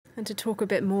And to talk a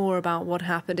bit more about what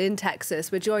happened in Texas,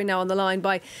 we're joined now on the line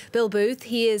by Bill Booth.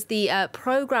 He is the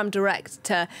program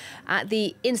director at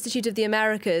the Institute of the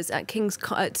Americas at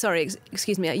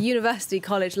at University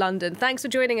College London. Thanks for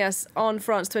joining us on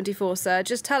France 24, sir.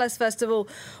 Just tell us, first of all,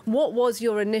 what was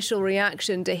your initial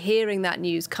reaction to hearing that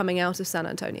news coming out of San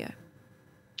Antonio?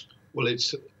 Well,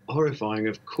 it's horrifying,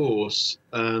 of course,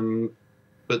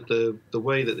 but the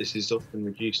way that this is often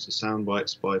reduced to sound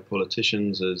bites by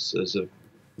politicians as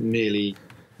merely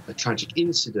a tragic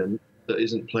incident that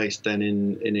isn't placed then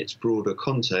in its broader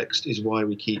context is why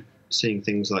we keep seeing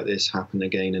things like this happen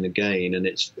again and again. And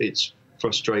it's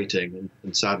frustrating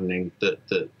and saddening that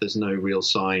there's no real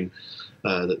sign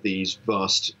that these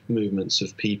vast movements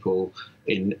of people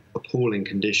in appalling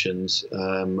conditions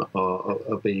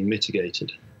are being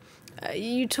mitigated.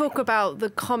 You talk about the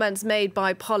comments made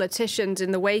by politicians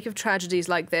in the wake of tragedies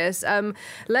like this.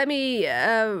 Let me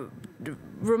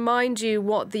remind you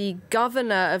what the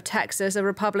governor of Texas, a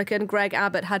Republican, Greg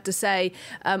Abbott, had to say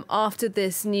after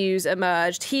this news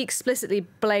emerged. He explicitly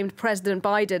blamed President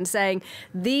Biden, saying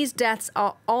these deaths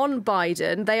are on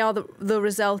Biden. They are the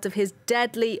result of his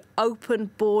deadly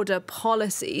open border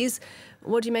policies.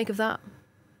 What do you make of that?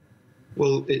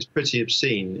 Well, it's pretty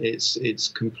obscene. It's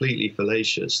completely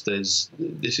fallacious. This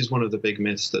is one of the big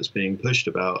myths that's being pushed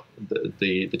about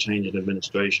the change in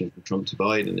administration from Trump to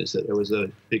Biden, is that there was a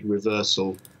big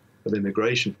reversal of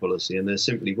immigration policy, and there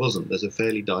simply wasn't. There's a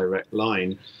fairly direct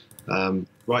line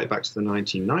right back to the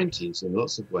 1990s in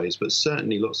lots of ways, but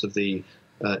certainly lots of the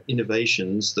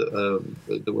innovations that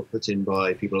were put in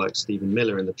by people like Stephen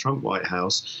Miller in the Trump White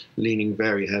House, leaning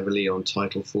very heavily on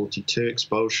Title 42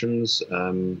 expulsions,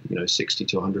 60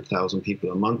 to 100,000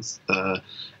 people a month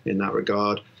in that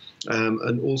regard,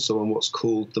 and also on what's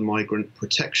called the migrant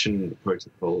protection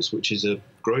protocols, which is a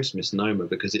gross misnomer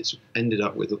because it's ended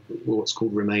up with what's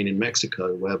called Remain in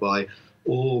Mexico, whereby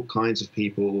all kinds of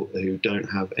people who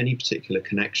don't have any particular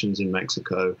connections in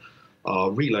Mexico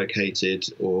are relocated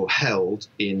or held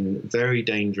in very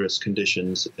dangerous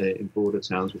conditions in border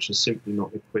towns which are simply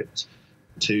not equipped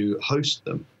to host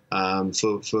them.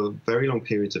 For very long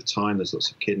periods of time, there's lots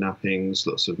of kidnappings,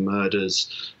 lots of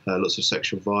murders, lots of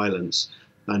sexual violence.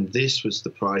 And this was the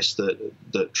price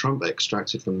that Trump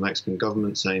extracted from the Mexican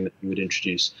government, saying that he would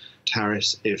introduce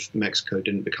tariffs if Mexico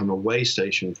didn't become a way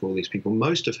station for all these people,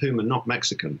 most of whom are not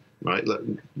Mexican, right?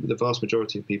 The vast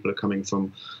majority of people are coming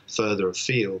from further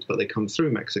afield, but they come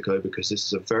through Mexico because this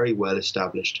is a very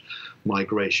well-established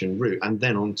migration route. And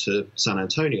then on to San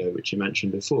Antonio, which you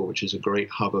mentioned before, which is a great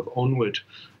hub of onward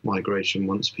migration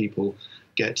once people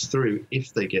get through,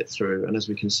 if they get through. And as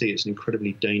we can see, it's an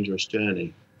incredibly dangerous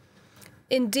journey.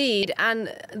 Indeed,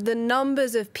 and the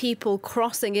numbers of people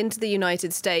crossing into the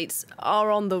United States are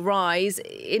on the rise.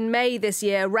 In May this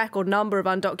year, a record number of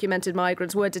undocumented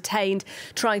migrants were detained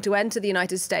trying to enter the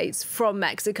United States from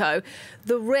Mexico.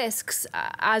 The risks,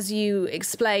 as you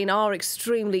explain, are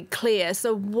extremely clear.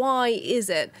 So why is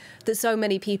it that so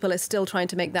many people are still trying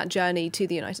to make that journey to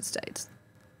the United States?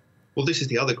 Well, this is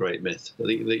the other great myth,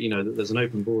 that there's an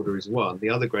open border is one. The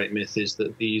other great myth is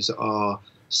that these are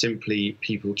simply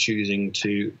people choosing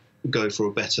to go for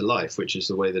a better life, which is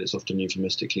the way that it's often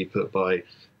euphemistically put by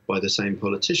the same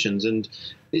politicians. And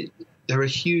there are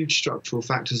huge structural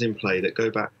factors in play that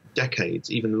go back decades,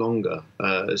 even longer,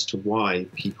 as to why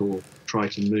people try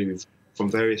to move from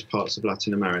various parts of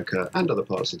Latin America and other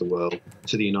parts of the world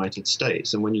to the United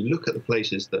States. And when you look at the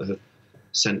places that have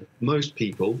sent most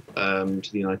people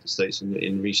to the United States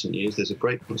in recent years, there's a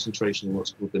great concentration in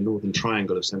what's called the Northern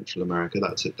Triangle of Central America.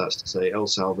 That's to say El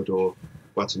Salvador,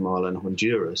 Guatemala, and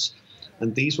Honduras.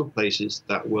 And these were places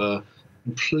that were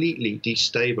completely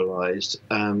destabilized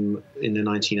in the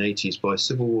 1980s by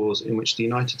civil wars in which the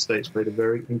United States played a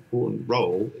very important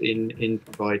role in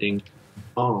providing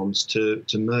arms to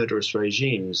murderous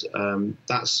regimes.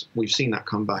 We've seen that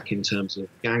come back in terms of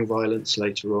gang violence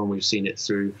later on. We've seen it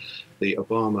through the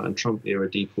Obama and Trump era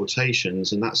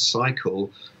deportations, and that cycle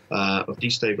of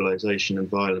destabilization and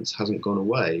violence hasn't gone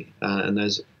away. And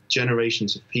there's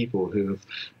generations of people who have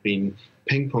been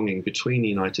ping-ponging between the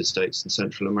United States and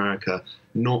Central America,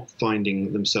 not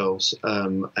finding themselves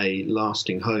a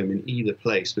lasting home in either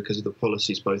place because of the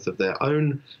policies both of their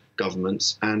own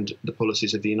governments and the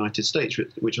policies of the United States,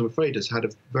 which I'm afraid has had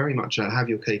very much a have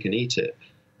your cake and eat it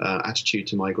attitude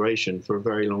to migration for a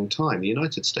very long time. The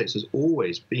United States has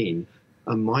always been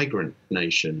a migrant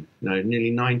nation.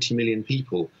 Nearly 90 million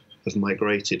people have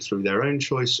migrated through their own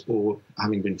choice or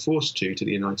having been forced to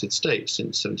the United States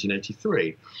since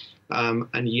 1783.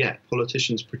 And yet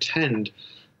politicians pretend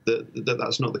that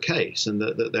that's not the case, and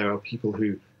that there are people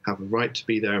who have a right to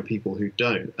be there and people who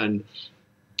don't. And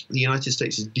the United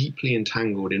States is deeply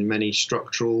entangled in many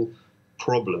structural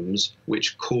problems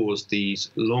which cause these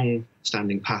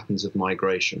long-standing patterns of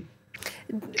migration.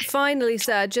 Finally,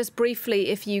 sir, just briefly,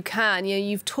 if you can,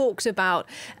 you've talked about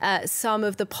some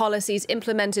of the policies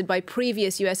implemented by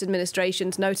previous US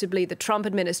administrations, notably the Trump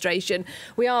administration.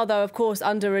 We are, though, of course,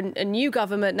 under a new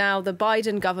government now, the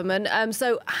Biden government.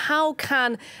 So how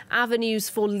can avenues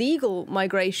for legal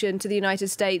migration to the United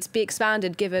States be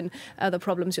expanded, given the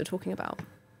problems you're talking about?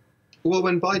 Well,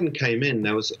 when Biden came in,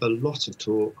 there was a lot of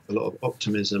talk, a lot of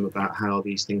optimism about how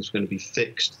these things were going to be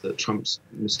fixed, that Trump's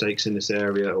mistakes in this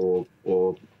area or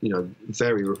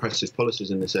very repressive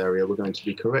policies in this area were going to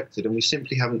be corrected. And we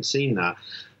simply haven't seen that.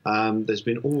 There's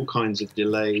been all kinds of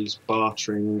delays,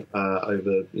 bartering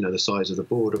over, the size of the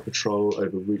border patrol,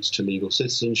 over routes to legal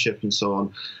citizenship and so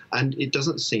on. And it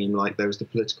doesn't seem like there is the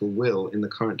political will in the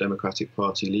current Democratic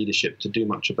Party leadership to do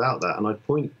much about that. And I'd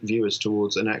point viewers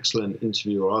towards an excellent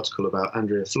interview or article about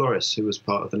Andrea Flores, who was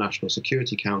part of the National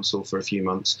Security Council for a few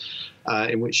months,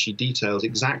 in which she details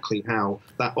exactly how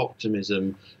that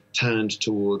optimism turned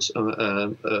towards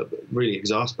really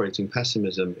exasperating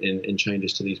pessimism in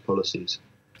changes to these policies.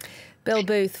 Bill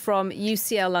Booth from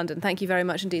UCL London, thank you very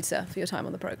much indeed, sir, for your time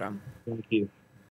on the programme. Thank you.